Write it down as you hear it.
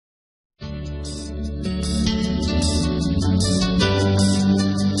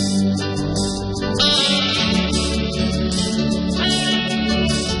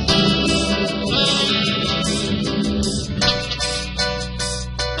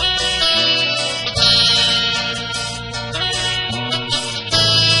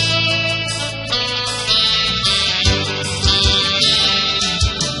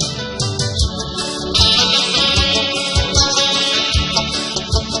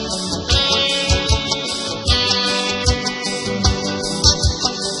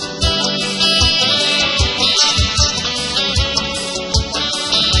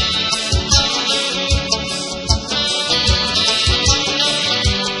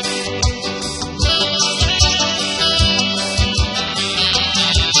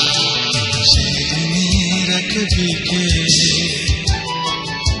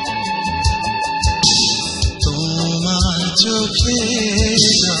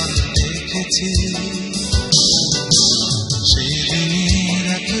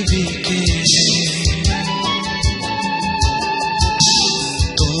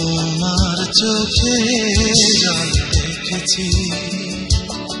চোখে জল দেখেছি,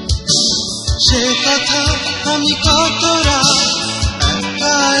 সে কথা আমি কত রাত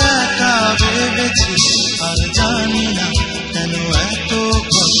একা একা ভেবেছি। আর জানি না কেন এত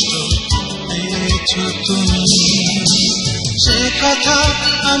কষ্ট পেয়েছো তুমি, সে কথা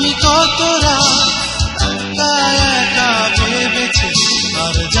আমি কত রাত একা একা ভেবেছি।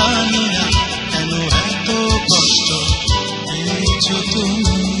 আর জানি না কেন এত কষ্ট পেয়েছো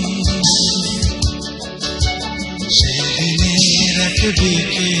তুমি। সেদিনের এক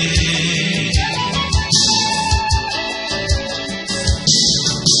বিকেলে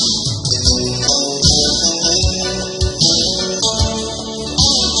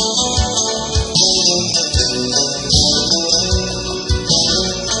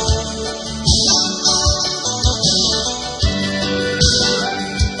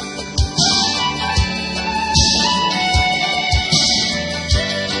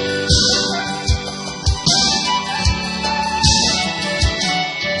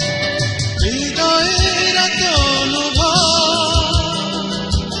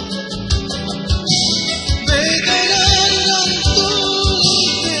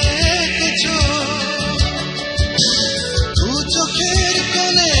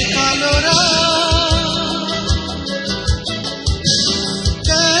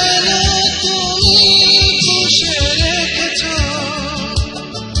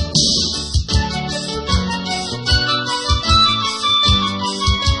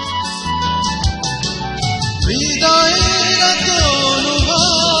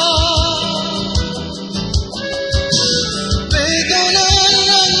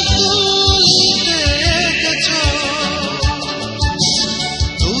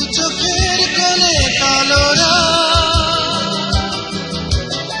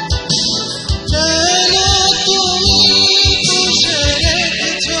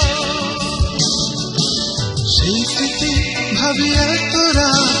ভাবিয়ে তোরা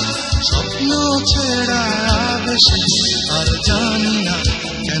স্বপ্ন ছেড়া বেশি। আর জানি না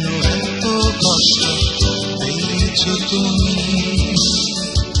কেন এত কষ্ট পেয়েছো তুমি,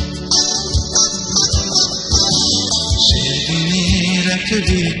 সেদিনের এক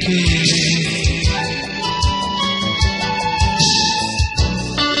বিকেলে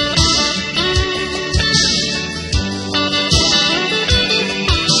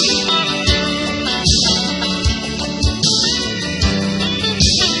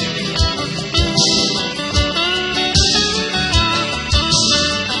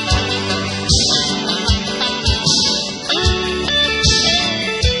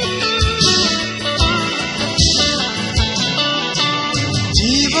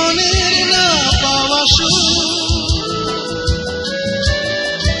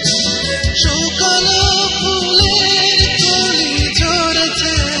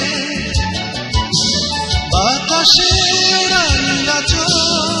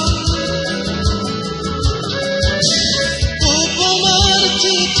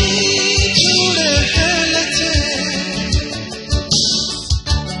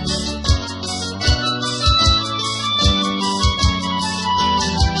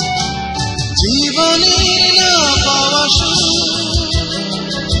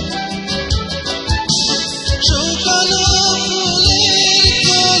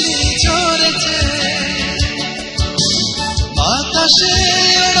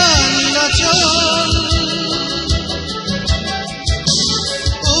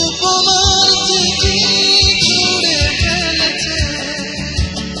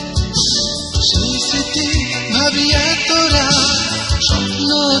ভাবিয়া তোরা স্বপ্ন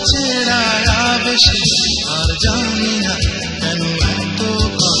ছেড়া বেশি। আর জানি না কেন এত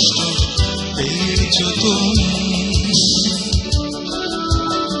কষ্ট পেয়েছো তুমি,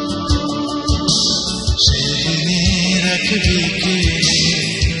 সেদিনের এক বিকেলে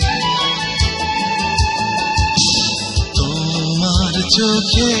তোমার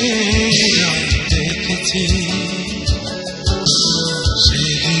চোখে জল দেখেছি,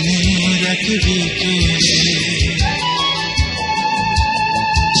 সেদিনের এক বিকেলে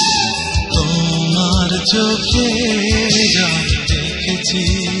তোমার চোখে জল দেখেছি,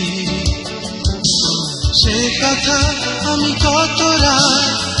 সে কথা আমি কত রাত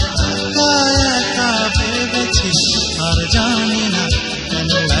একা একা ভেবেছি। আর জানি না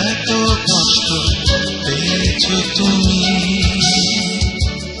কেন এত কষ্ট পেয়েছো তুমি,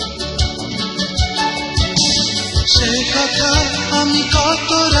 সে কথা আমি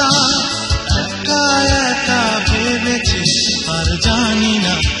কত রাত একা একা ভেবেছি। আর জানি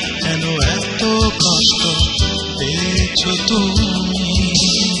না কেন এত কষ্ট পেয়েছো তুমি,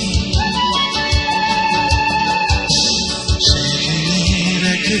 সেদিনের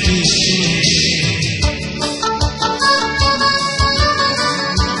এক বিকেলে।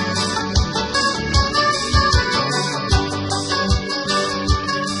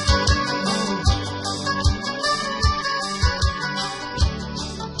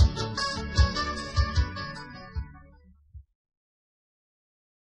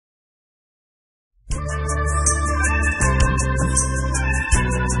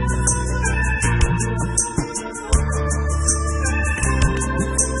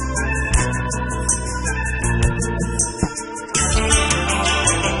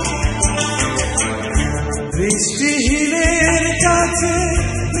 বৃষ্টিহীনের কাছে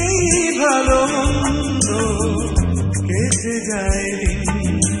নেই ভালো মন্দ, কেটে যায় দিন,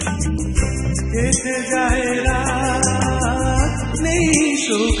 কেটে যায় রাত, নেই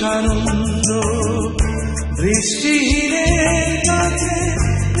সুখানন্দ। বৃষ্টিহীনের কাছে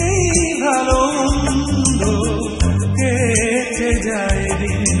নেই ভালো মন্দ, কেটে যায়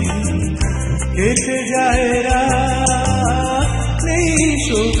দিন, কেটে যায় রাত, নেই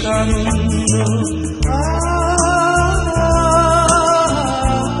সুখানন্দ।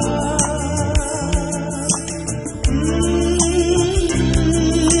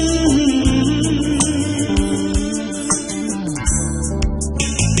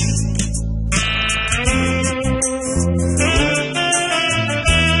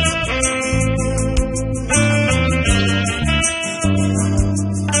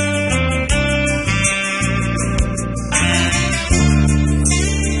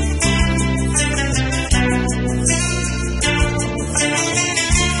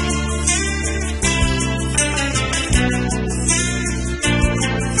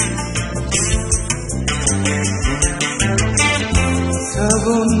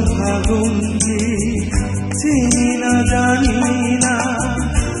 ফাগুন কি চিনি না জানি না,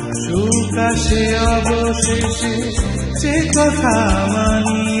 সুখ আসে অবশেষে সে কথা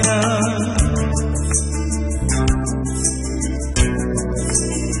মানি না।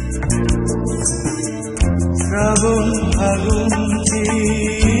 শ্রাবণ ফাগুন কি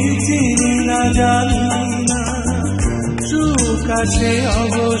চিনি না জানি না, সুখ আসে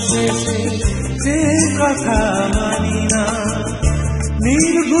অবশেষে সে কথা মানি না।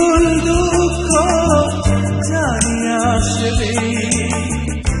 নির্ভুল দুঃখ জানি আসবে,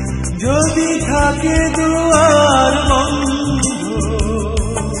 যদি থাকে দুয়ার বন্ধ।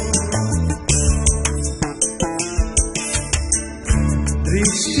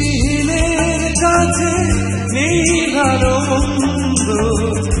 দৃষ্টিহীনের কাছে নেই ভালো মন্দ,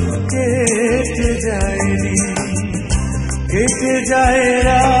 কেটে যায় দিন, কেটে যায়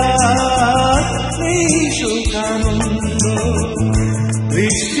রাত, নেই সুখানন্দ।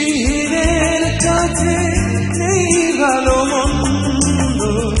 বৃষ্টিহীনের কাছে নেই ভালো মন্দ,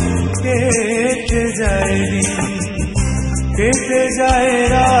 কেটে যায় দিন, কেটে যায়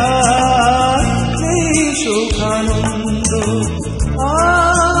রাত, নেই সুখানন্দ।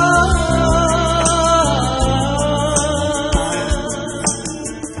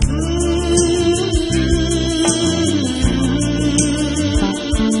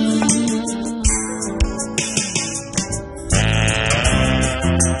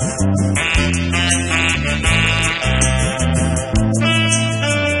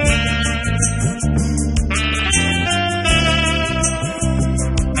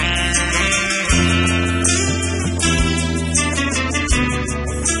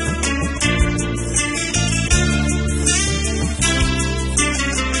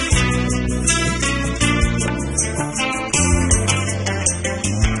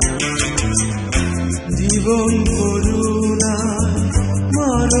 জীবন করুণা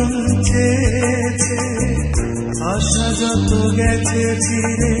মরণ চেয়েছে, আশা যত গেছে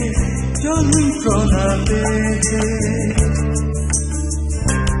ফিরে যন্ত্রণা পেয়েছে।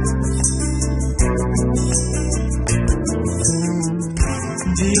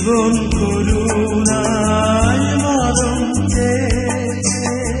 জীবন করুণায় মরণ চেয়েছে,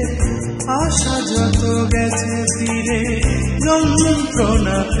 আশা যত গেছে ফিরে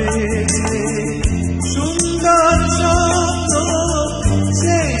যন্ত্রণা পেয়েছে। সুন্দর স্বপ্ন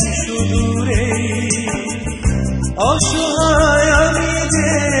সেই সুদূরে, অসহায় আমি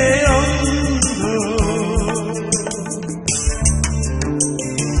যে অন্ধ।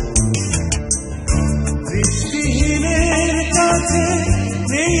 দৃষ্টিহীনের কাছে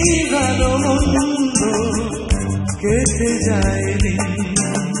নেই ভালো মন্দ, কেটে যায় দিন,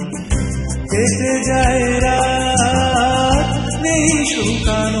 কেটে যায় রাত, নেই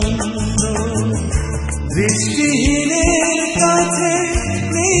সুখানন্দ। দৃষ্টিহীনের কাছে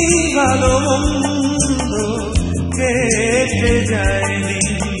নেই ভালো মন্দ, কেটে যায় দিন,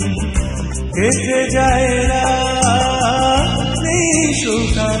 কেটে যায় রাত, নেই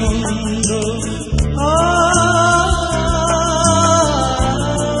সুখানন্দ।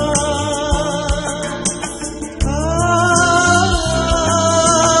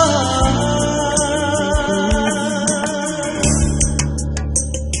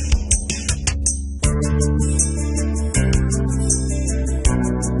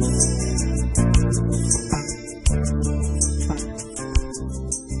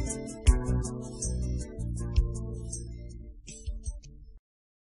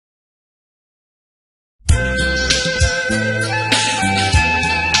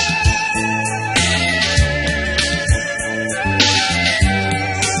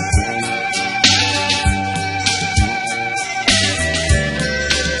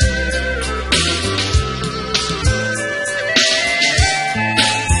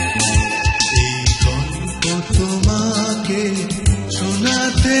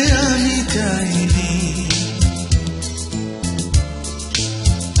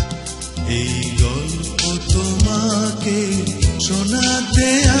 শোনাতে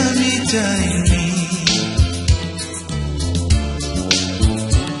আমি চাইনি,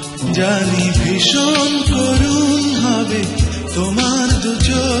 জানি ভীষণ করুণ হবে তোমার দু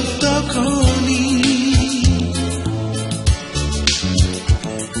চোখ তখনই,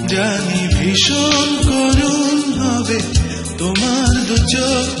 জানি ভীষণ করুণ হবে তোমার দু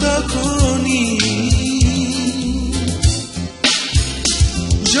চোখ তখনই,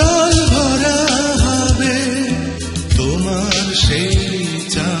 জল ভরা হবে তোমার সেই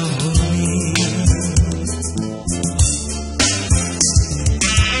চাহনি।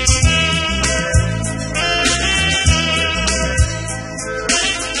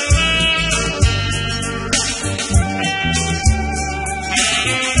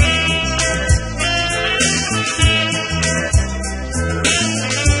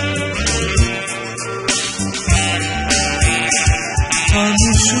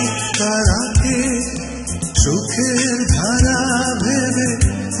 আমি সুখতারাকে সুখের ধারা ভেবে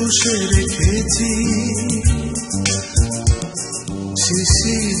পুষে রেখেছি,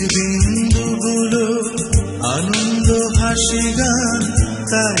 শিশির বিন্দুগুলো আনন্দ হাসি গান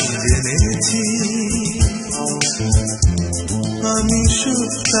তাই জেনেছি। আমি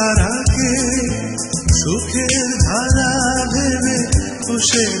সুখতারাকে সুখের ধারা ভেবে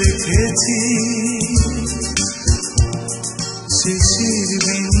পুষে রেখেছি, শিশির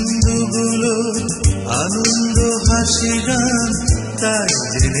বিন্দুগুলো আনন্দ হাসি গান তাই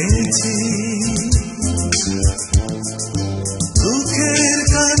জেনেছি। দুঃখের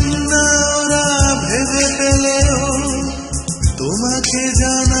কান্না ওরা ভেবে পেলেও তোমাকে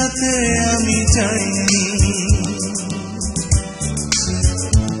জানাতে আমি চাইনি,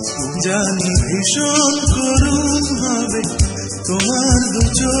 জানি ভীষণ করুণ হবে তোমার দু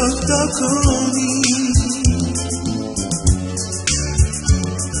চোখ তখনই,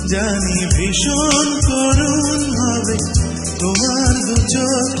 জানি ভীষণ করুণ হবে তোমার দু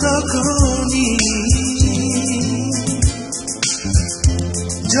চোখ তখনই,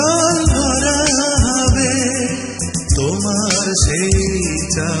 জল ভরা হবে তোমার সেই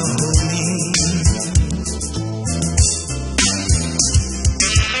চাহনি।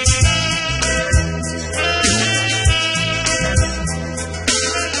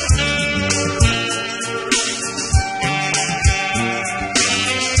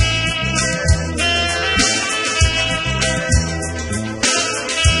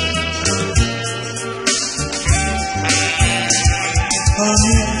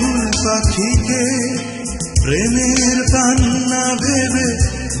 আমি ফুল পাখিকে প্রেমের কান্না ভেবে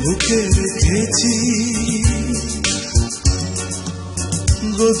বুকে রেখেছি,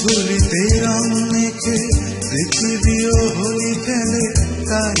 গোধূলিতে রং মেখে পৃথিবীও হোলি খেলে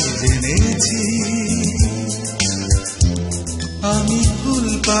তাই জেনেছি। আমি ফুল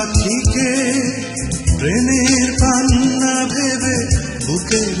পাখিকে প্রেমের কান্না ভেবে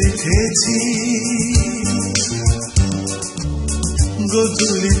বুকে রেখেছি,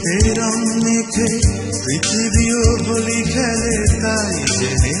 গোধূলিতে রং মেখে পৃথিবীও হোলি খেলে তাই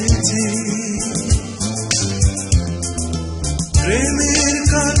জেনেছি। প্রেমের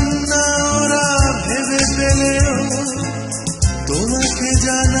কান্না ওরা ভেবে পেলেও তোমাকে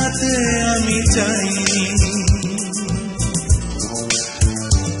জানাতে আমি চাইনি,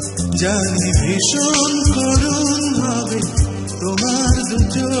 জানি ভীষণ করুণ হবে তোমার দু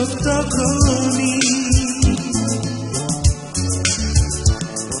চোখ তখনই,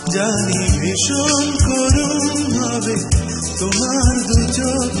 জানি ভীষণ করুণ হবে তোমার দু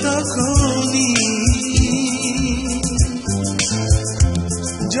চোখ তখনই,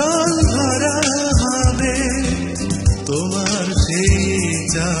 জল ভরা হবে তোমার সেই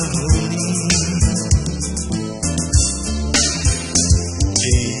চাহনি।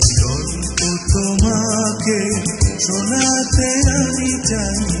 এই গল্প তোমাকে শোনাতে আমি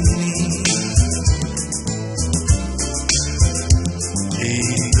চাইনি, এই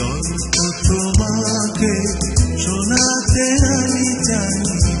গল্প তোমাকে শোনাতে আমি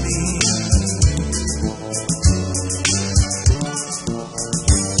চাইনি।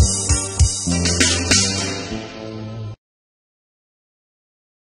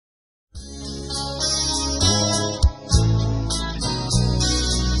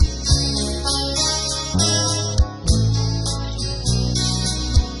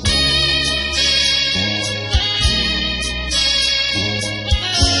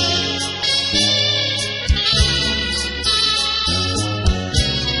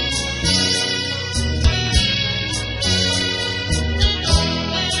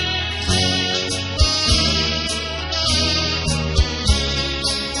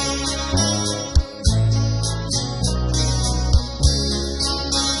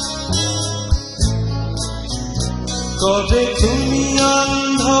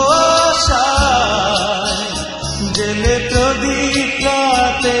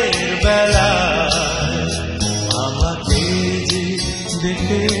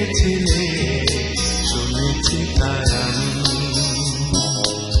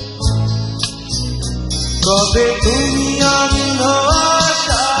 কবে তুমি অন্ধ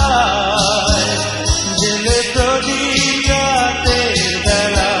আশায় জেলে প্রদীপ রাতের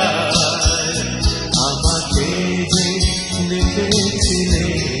বেলায় আমাকে যে দেখেছিলে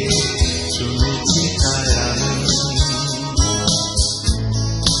শুনেছি তাই আমি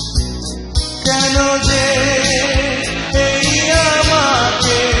কেন যে এই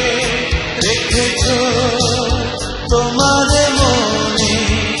আমাকে রেখেছ তোমার মনে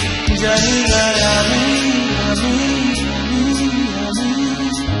জানি না আমি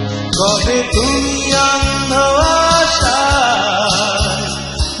কবে তুমি অন্ধ আশায়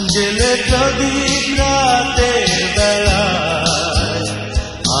জেলে প্রদীপ রাতের বেলায়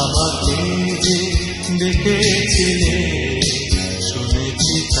আমাকে যে দেখেছিলে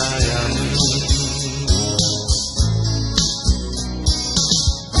শুনেছি তাই আমি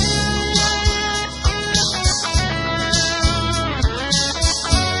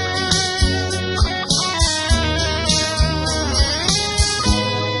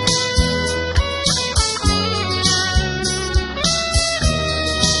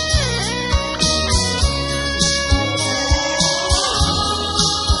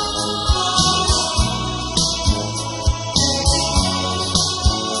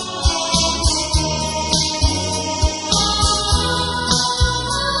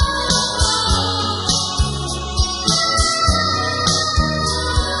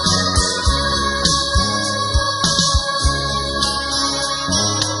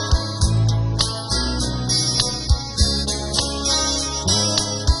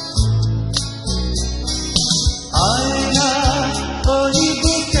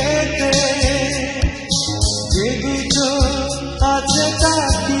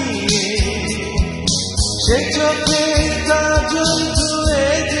সে চোখে কাজল ধুয়ে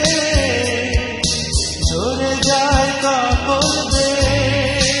যে ঝরে যায় কাপড় দে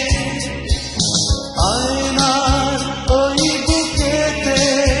আয়নার ওই বুকেতে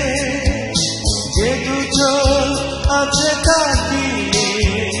যে দু চোখ আছে তাকিয়ে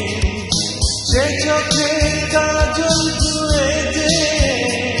সে চোখে কাজল ধুয়ে যে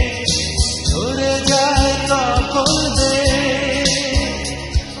ঝরে যায় কাপড় দে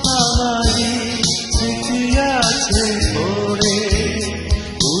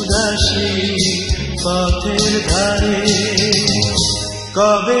পথের ধারে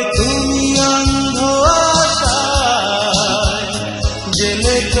কবে তুমি অন্ধ আশায়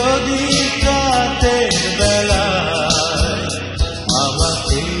জেলে প্রদীপ রাতের বেলায়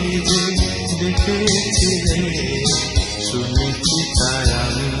আমাকে যে দেখেছিলে শুনেছি তাই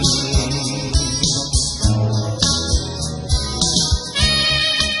আমি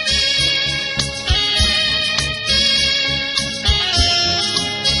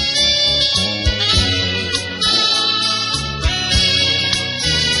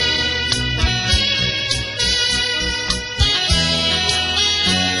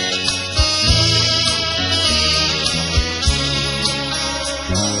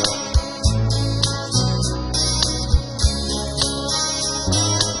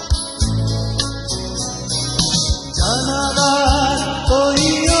জানালার ওই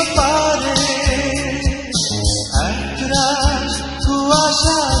পারে একরাশ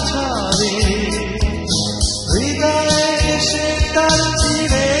কুয়াশা ঝরে হৃদয়ে সে তার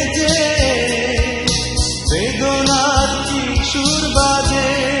ছিঁড়ে যে বেদনার কি সুর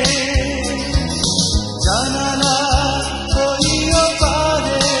বাজে জানালার ওই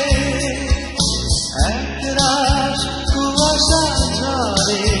পারে একরাশ কুয়াশা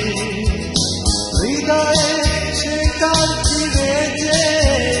ঝরে হৃদয়ে তার ছিঁড়ে যে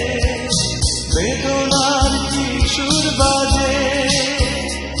বেদনার কি সুর বাজে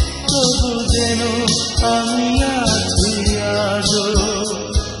তবু যেন আমি আছি আজো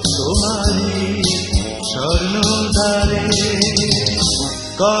তোমারই স্বর্ণধারে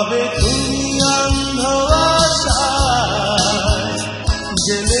কবে তুমি অন্ধ আশায়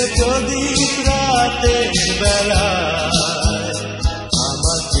জেলে প্রদীপ রাতের বেলায়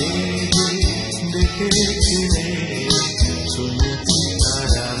আমাকে দেখেছিলে শুনেছি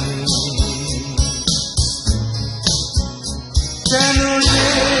তাই আমি কেন যে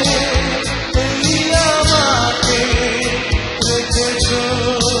এই আমাকে রেখেছ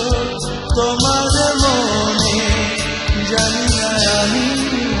তোমার মনে জানি না আমি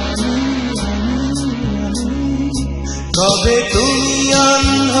কবে তুমি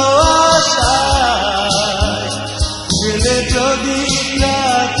অন্ধ আশায় জেলে প্রদীপ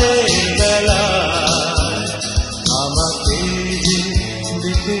রাতের বেলায় আমাকে যে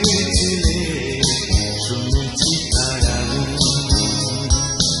দেখেছিলে শুনেছি তাই আমি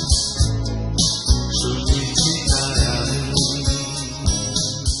শুনেছি তাই আমি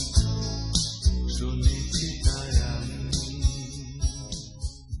শুনেছি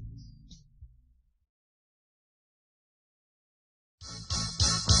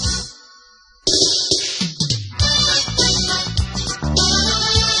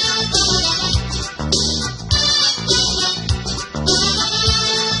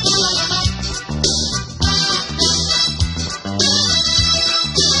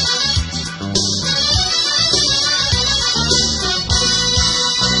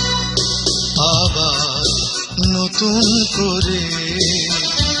নতুন করে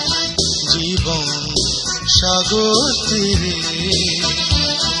জীবন সাগর তীরে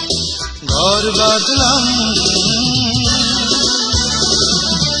ঘর বাঁধলাম।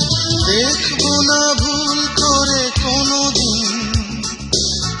 দেখবো না ভুল করে কোনোদিন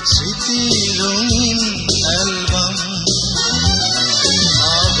স্মৃতি রঙিন অ্যালবাম।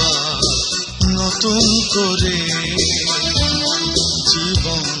 আবার নতুন করে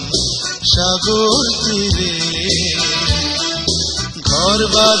জীবন সাগর তীরে ঘর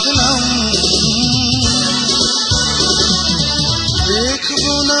বাঁধলাম।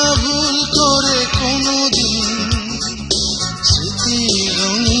 দেখবো না ভুল করে কোনোদিন স্মৃতি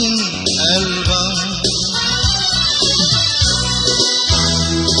রঙিন অ্যালবাম।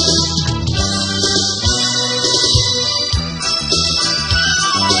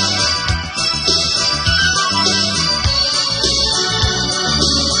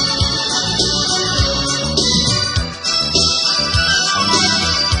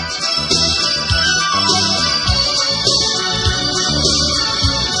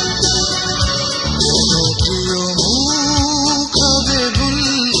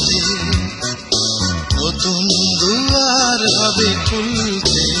 নতুন দুয়ার হবে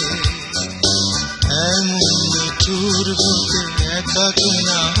খুলতে, এমন নিঠুর হতে একাকী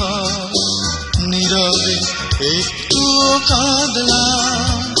না হয়, নীরবে একটুও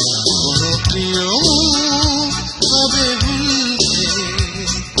কাঁদলাম। কোনো প্রিয় হবে ভুলতে,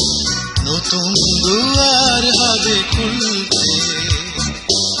 নতুন দুয়ার হবে খুলতে,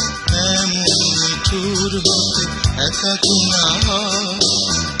 এমন নিঠুর হতে একাকী না হয়,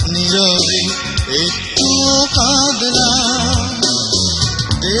 নীরবে একটুও কাঁদলাম।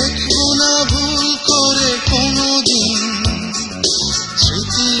 দেখবো না ভুল করে কোনোদিন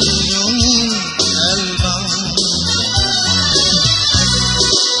স্মৃতি রঙিন অ্যালবাম।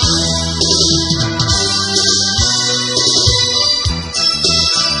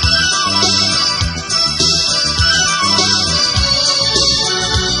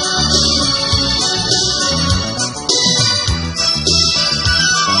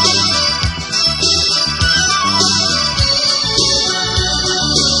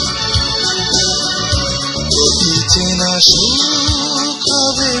 চেনা সুখ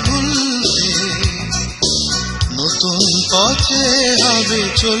হবে ভুলতে, নতুন পথে হবে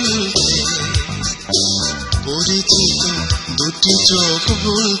চলতে, পরিচিত দুটি চোখ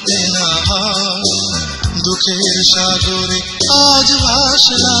ভুলতে না হয়, দুঃখের সাগরে আজ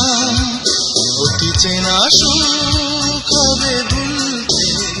ভাসলাম। অতি চেনা সুখ হবে ভুলতে,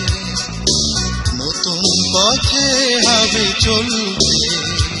 নতুন পথে হবে চলতে,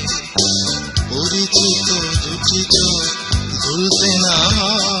 পরিচিত দুটি চোখ ভুলতে না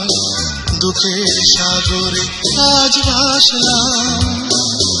হয়, দুঃখের সাগরে আজ ভাসলাম।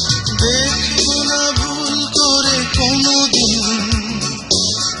 দেখবো না ভুল করে কোনোদিন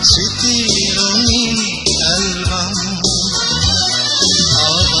স্মৃতি রঙিন অ্যালবাম।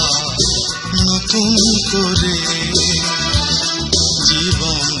 আবার নতুন করে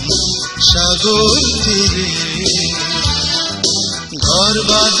জীবন সাগর তীরে ঘর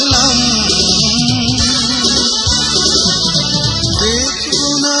বাঁধলাম। দেখবো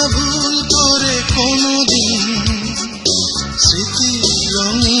না ভুল করে কোনোদিন স্মৃতি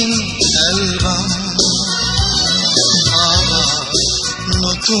রঙিন অ্যালবাম। আবার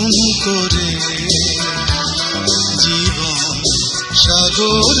নতুন করে জীবন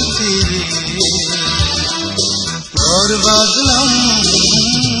সাগর তীরে ঘর বাঁধলাম।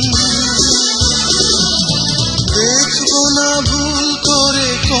 দেখবো না ভুল করে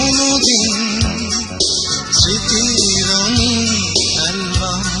কোনোদিন স্মৃতি রঙিন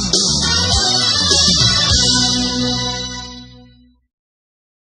অ্যালবাম।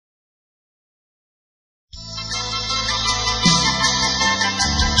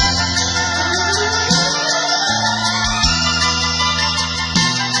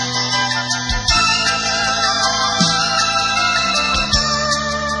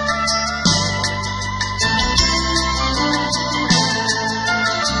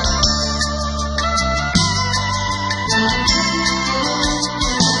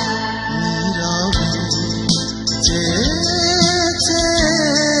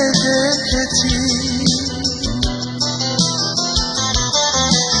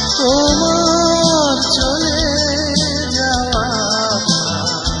 তোমার চলে যাওয়া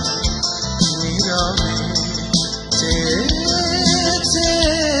নীরবে চেয়ে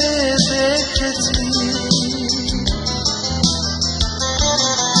দেখেছি,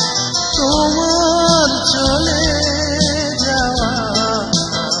 তোমার চলে যাওয়া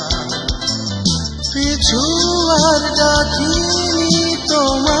পিছু আর ডাকিনি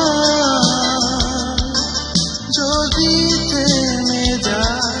তোমার।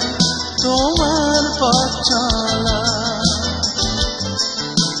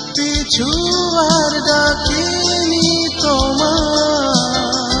 ডাকিনি তোমার,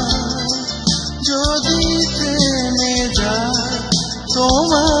 যদি থেমে যায়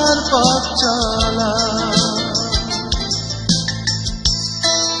তোমার পথ চলা।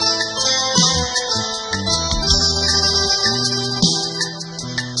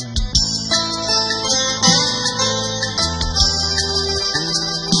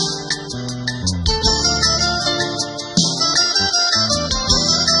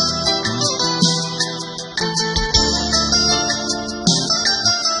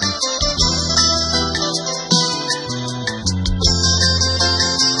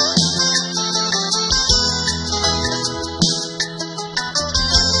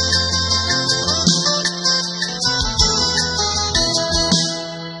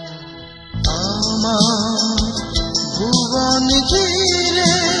 ভুবন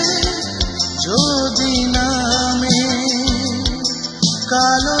ঘিরে যদি নামে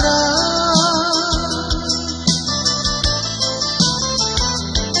কালো রাত,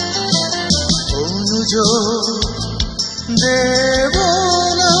 অনুযোগ দেব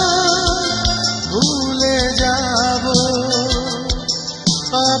না, ভুলে যাব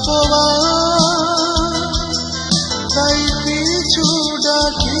অপবাদ, তাই পিছু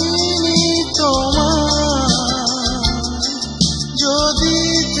ডাকিনি তোমার, যদি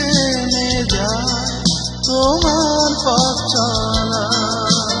থেমে যায় তোমার পথ চলা।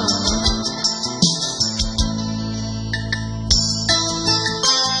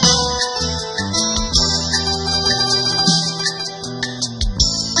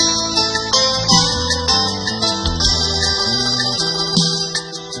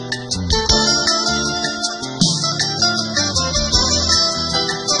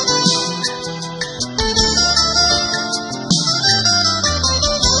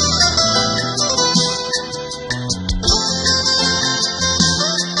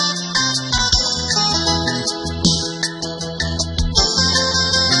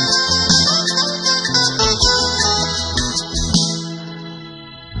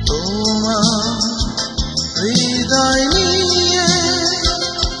 হৃদয় নিয়ে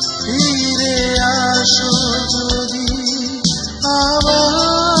ফিরে আসো যদি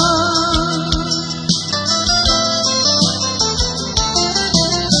আবার,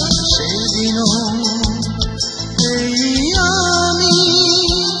 সেদিনও এই আমি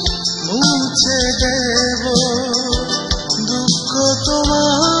মুছে দেব দুঃখ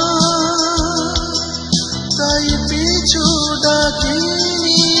তোমার, তাই পিছু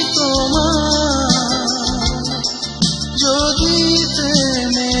ডাকিনি তোমার, যদি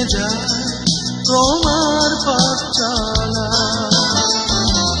থেমে যায় তোমার পথ চলা।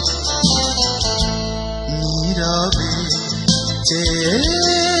 নীরবে চেয়ে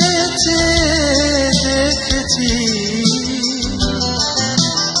দেখেছি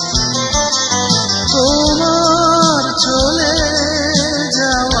তোমার চলে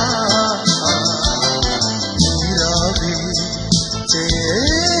যাওয়া, নীরবে চেয়ে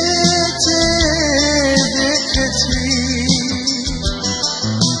দেখেছি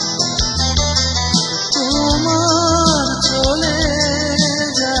তোমার চলে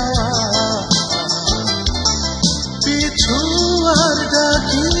যাওয়া, পিছু আর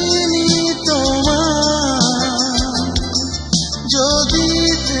ডাকিনি তোমার,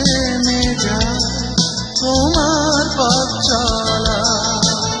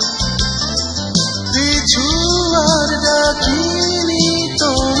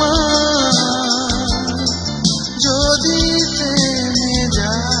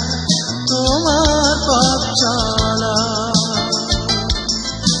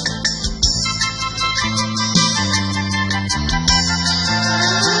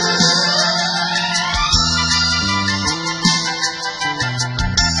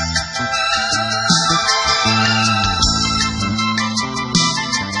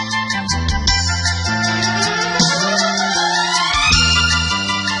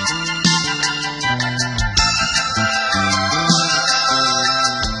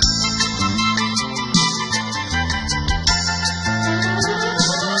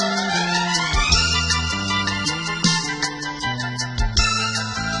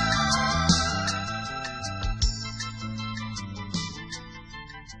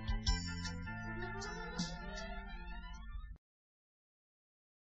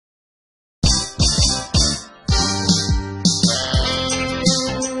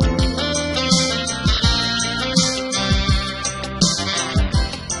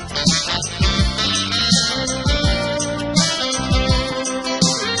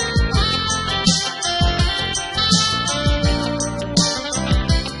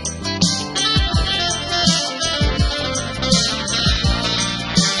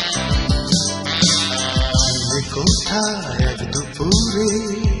 দুপুরে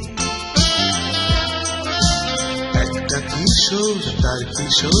একটা কিশোর তার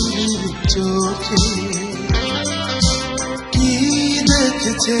কিশোরীর চোখে কি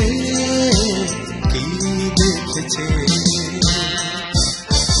দেখেছে কি দেখেছে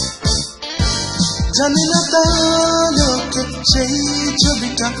জানি না তার সেই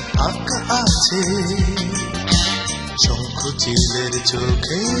ছবিটা আঁকা আছে শঙ্খ চিলের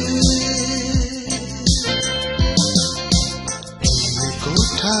চোখে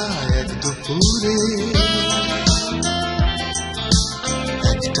কোথায় এক দুপুরে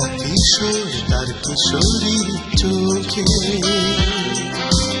একটা কিশোর তার কিশোরীর চোখে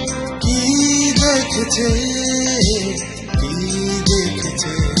কি দেখেছে কি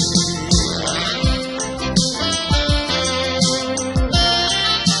দেখেছে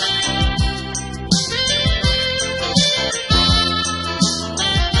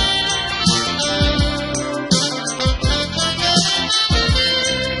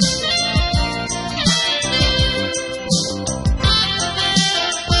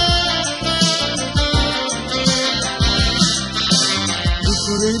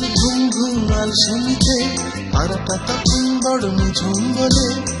দুপুরের ঘুম ঘুম আলসেমিতে আরাটা তখন বড় নিঝুম বলে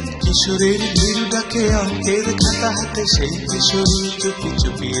কিশোরের ধীর ডাকে অঙ্কের খাতা হাতে সেই কিশোরী চুপি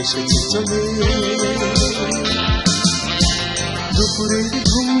চুপি এসেছে চলে দুপুরের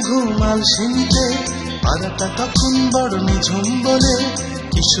ঘুম ঘুম আলসেমিতে আরাটা তখন বড় নিঝুম বলে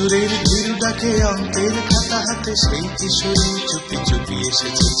কিশোরের ধীর ডাকে অঙ্কের খাতা হাতে সেই কিশোরী চুপি চুপি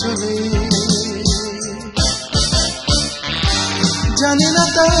এসেছে চলে জানি না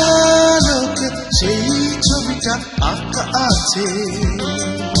তার সেই ছবিটা আঁকা আছে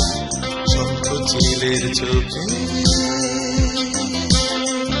শঙ্খ চিলের চোখে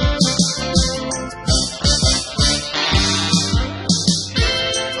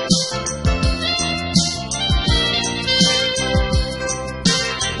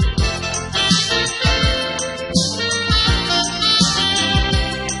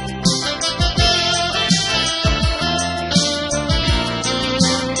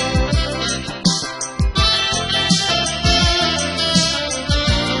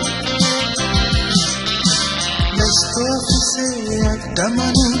অফিসে একটা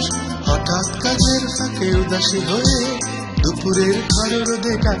মানুষ হঠাৎ কাজের ফাঁকে উদাসী হয়ে দুপুরের খর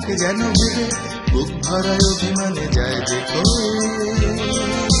রোদে কাকে যেন ভেবে বুক ভরায় অভিমানে যায় যে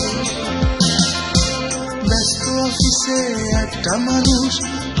ব্যস্ত অফিসে একটা মানুষ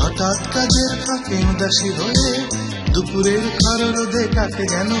হঠাৎ কাজের ফাঁকে উদাসী হয়ে দুপুরের খর রোদে কাকে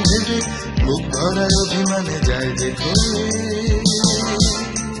যেন ভেবে বুক ভরায় অভিমানে যায় যে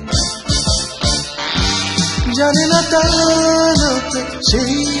জানি না তার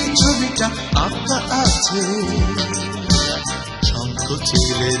সেই ছবিটা আঁকা আছে শঙ্খ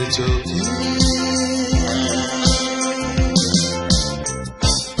চিলের চোখে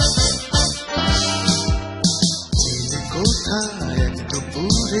চিলে কোথায় এক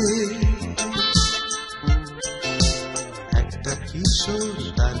দুপুরে একটা কিশোর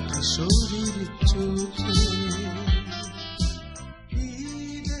তার কিশোরীর চোখে কি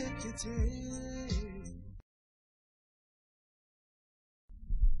দেখেছে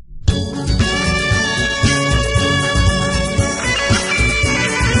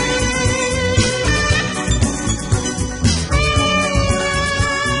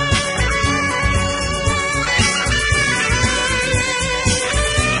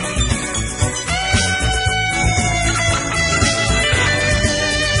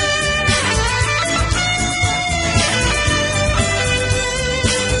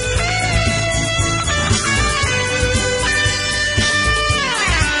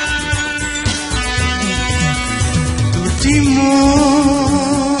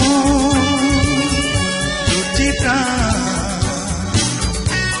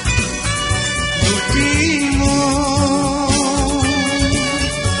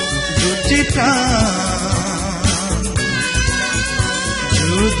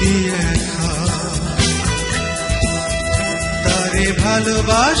তারে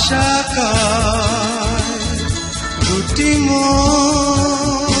ভালোবাসা দুটি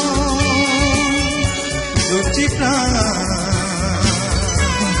দুটি প্রাণ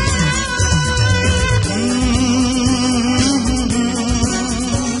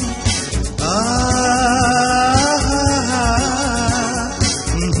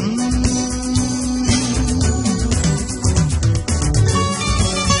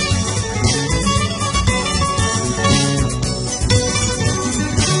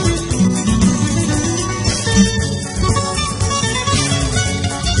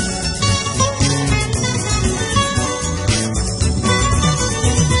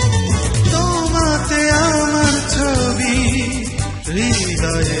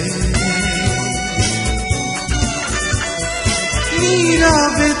হৃদয়ে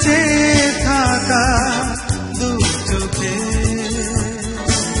নীরবে চেয়ে থাকা দু চোখে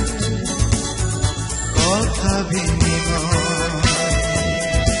কথা বিনিময়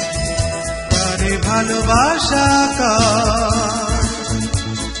তারে ভালোবাসা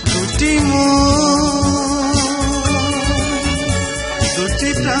দুটি মন দুটি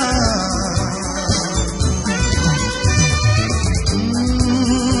প্রাণ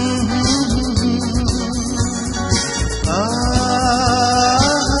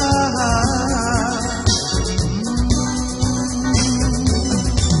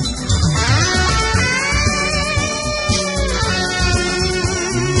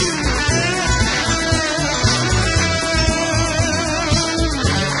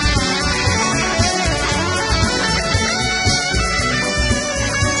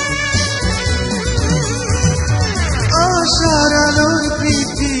আশার আলোর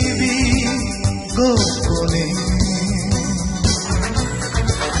পৃথিবী গোপনে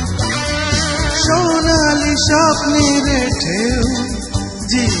সোনালি স্বপ্নের ঢেউ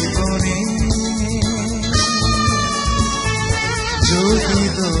জীবনে যদি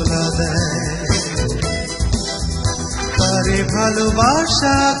দোলা দেয় তারে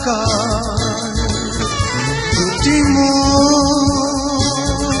ভালোবাসা দুটি মন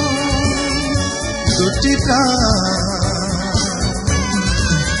দুটি প্রাণ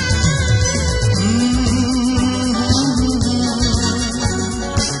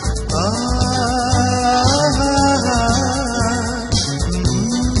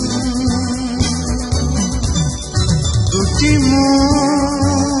দুটি মন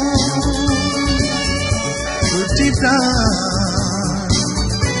দুটি প্রাণ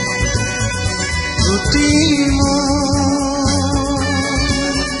দুটি মন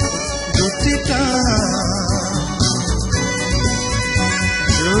দুটি প্রাণ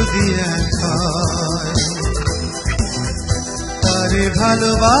যদি এক হয় তারে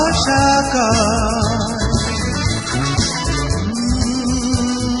ভালোবাসা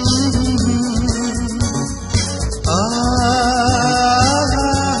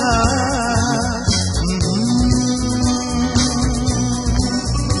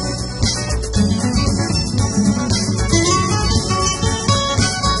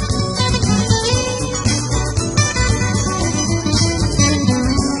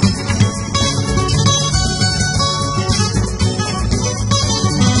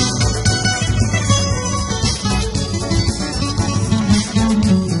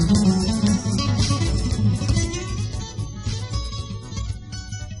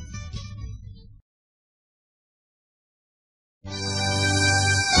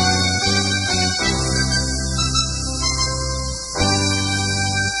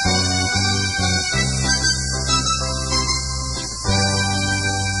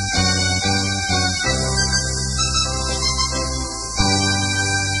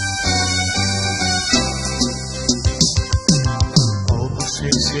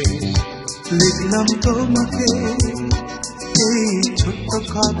লিখলাম তোমাকে এই ছোট্ট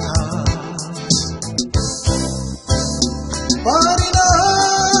কথা পারি না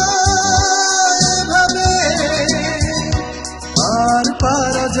এভাবে আর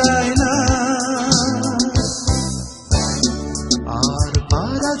পারা যায় না আর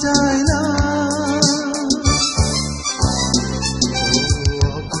পারা যায় না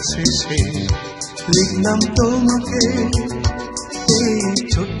অবশেষে লিখলাম তোমাকে এই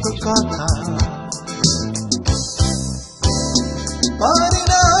ছোট্ট কথা পারি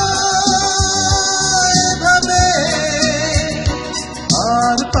না এভাবে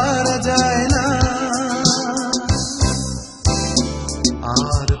আর পারা যায় না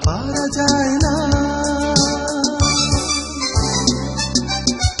আর পারা যায় না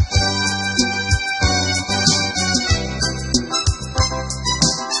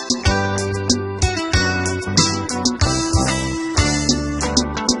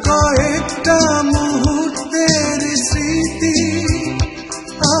কয়েকটা মুহূর্তের স্মৃতি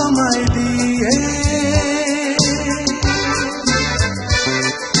আমায় দিয়ে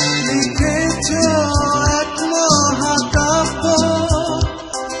লিখেছ এক মহাকাব্য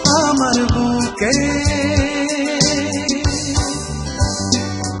আমার বুকে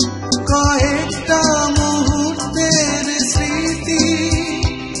কয়েকটা মুহূর্তের স্মৃতি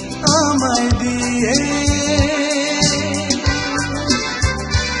আমায় দিয়ে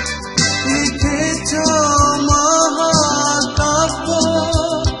লিখেছ মহাকাব্য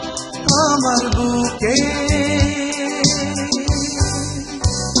আমার বুকে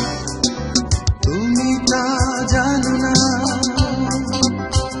তুমি তা জানো না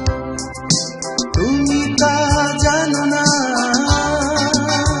তুমি তা জানো না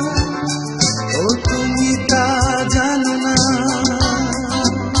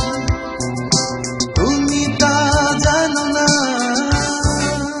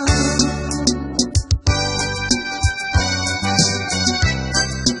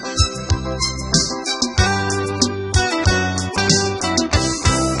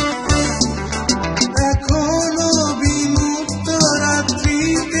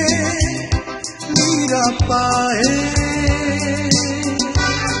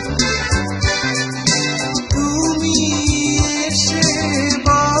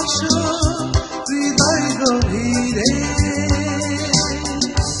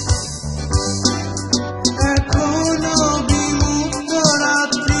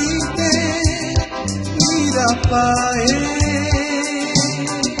পায়ে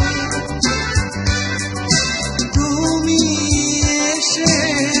তুমি এসে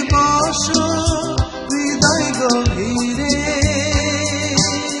বসো হৃদয় গভীরে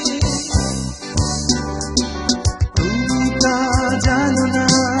তুমি তা জানো না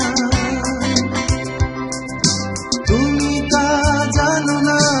তুমি তা জানো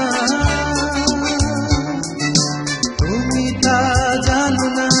না তুমি তা জানো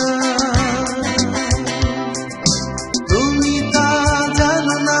না তুমি তা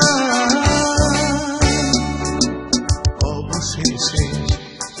জানো না অবশেষে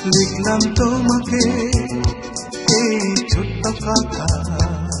লিখলাম তোমাকে এই ছোট্ট কথা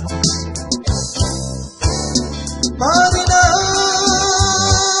পারি না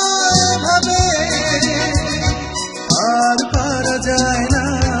ভাবে আর পারা যায় না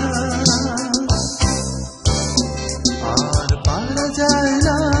আর পারা যায়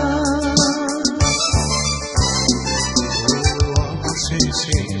না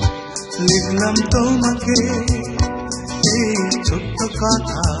অবশেষে লিখলাম তোমাকে এই ছোট্ট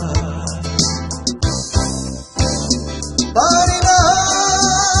কথা পারি না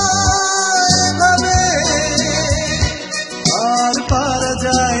ভাবে আর পারা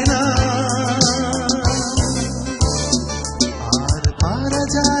যায় না আর পারা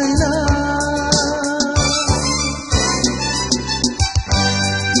যায় না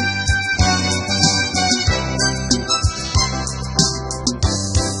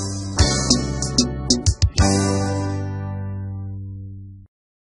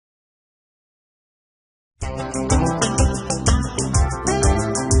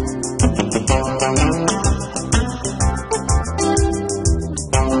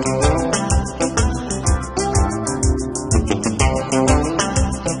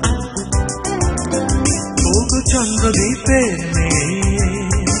চন্দ্রদ্বীপের মেয়ে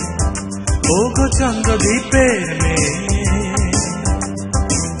ওগো চন্দ্রদ্বীপের মেয়ে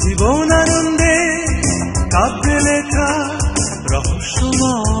জীবন আনন্দে কাব্যে লেখা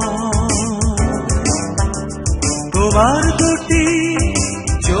রহস্যময় তোমার দুটি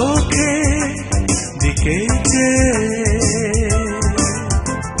চোখে দিকে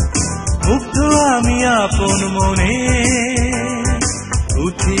মুগ্ধ আমি আপন মনে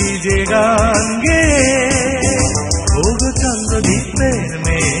উঠি যে গান গে ওগো চন্দ্রদ্বীপের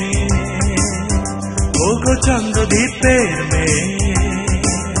মেয়ে ওগো চন্দ্রদ্বীপের মেয়ে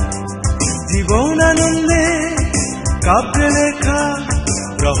জীবন আনন্দে কাব্যে লেখা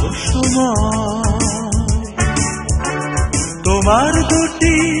রহস্যময় তোমার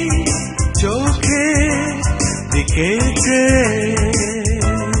দুটি চোখে দিকেছে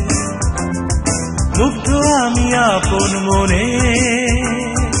মুগ্ধ আমি আপন মনে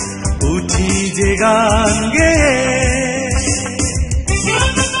উঠি যে গান গে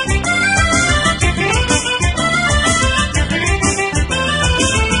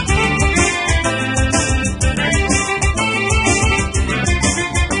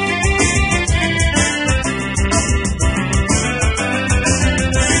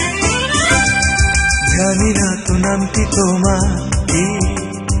জানি না তো নামটি তোমার কি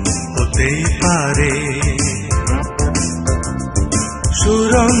হতে পারে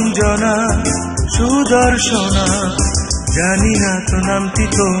সুরঞ্জনা সুদর্শনা জানি না তো নামটি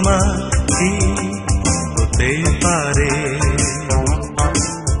তোমার কি হতে পারে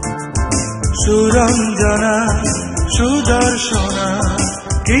সুরঞ্জনা সুদর্শনা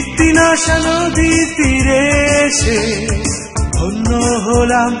কীর্তিনাশা নদীর তীরে এসে ধন্য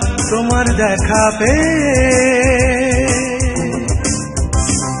হলাম তোমার দেখা পেয়ে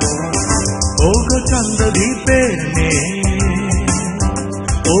ওগো চন্দ্রদ্বীপের মেয়ে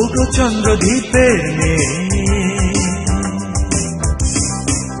ওগো চন্দ্রদ্বীপের মেয়ে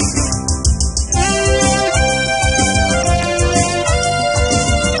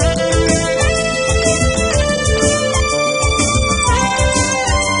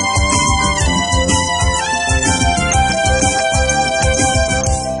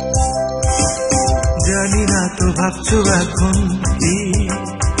জানি না তো ভাবছো এখন কি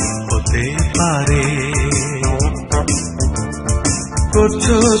হতে পারে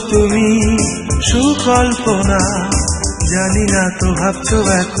করছো তুমি সুকল্পনা জানি না তো ভাবছো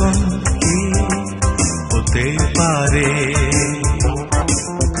এখন কি হতে পারে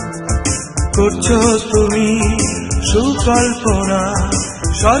করছো তুমি সুকল্পনা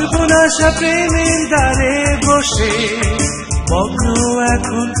সর্বনাশা প্রেমের দ্বারে বসে মগ্ন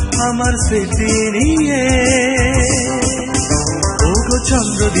এখন আমার স্মৃতি নিয়ে ওগো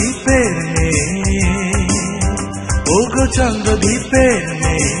চন্দ্রদ্বীপের মেয়ে ওগো চন্দ্রদ্বীপের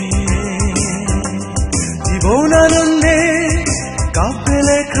মেয়ে জীবন আনন্দে কাব্যে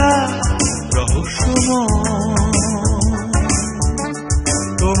লেখা রহস্যময়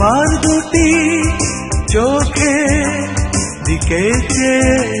তোমার দুটি চোখে দিকে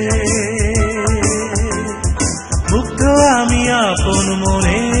মুগ্ধ আমি আপন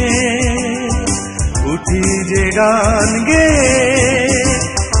মনে উঠি যে গান গে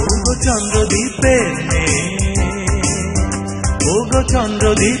ওগো চন্দ্রদ্বীপের মেয়ে, ওগো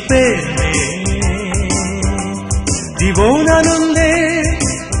চন্দ্রদ্বীপের মেয়ে। জীবন আনন্দে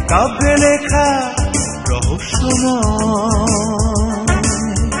কাব্যে লেখা রহস্যময়,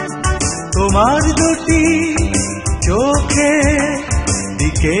 তোমার দুটি চোখে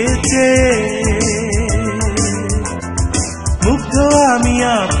দিকে মুগ্ধ আমি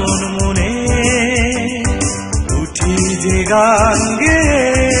আপন মনে উঠি যে গান